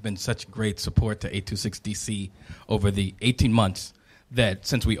guys have been such great support to 826 DC over the 18 months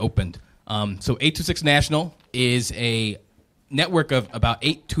since we opened. So 826 National is a network of about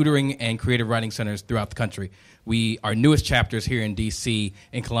 8 tutoring and creative writing centers throughout the country. Our newest chapter is here in DC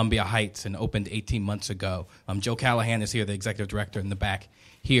in Columbia Heights and opened 18 months ago. Joe Callahan is here, the executive director in the back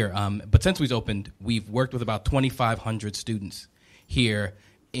here. But since we've opened, we've worked with about 2,500 students here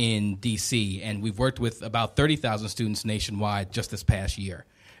in DC, and we've worked with about 30,000 students nationwide just this past year.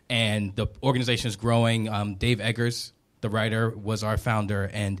 And the organization is growing. Dave Eggers, the writer, was our founder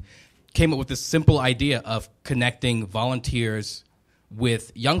and came up with this simple idea of connecting volunteers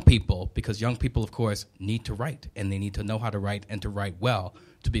with young people, because young people, of course, need to write, and they need to know how to write and to write well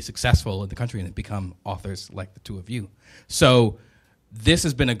to be successful in the country and become authors like the two of you. So this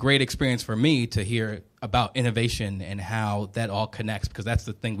has been a great experience for me to hear about innovation and how that all connects, because that's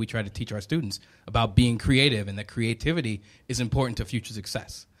the thing we try to teach our students about being creative, and that creativity is important to future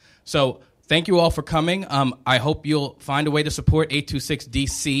success. So thank you all for coming. I hope you'll find a way to support 826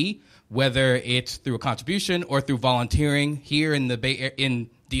 DC, whether it's through a contribution or through volunteering here in in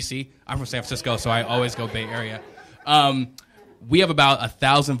DC. I'm from San Francisco, so I always go Bay Area. We have about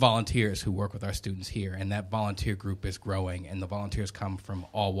 1,000 volunteers who work with our students here, and that volunteer group is growing, and the volunteers come from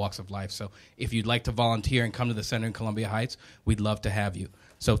all walks of life. So if you'd like to volunteer and come to the center in Columbia Heights, we'd love to have you.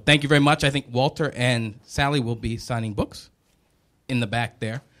 So thank you very much. I think Walter and Sally will be signing books in the back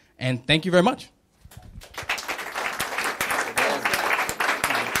there. And thank you very much.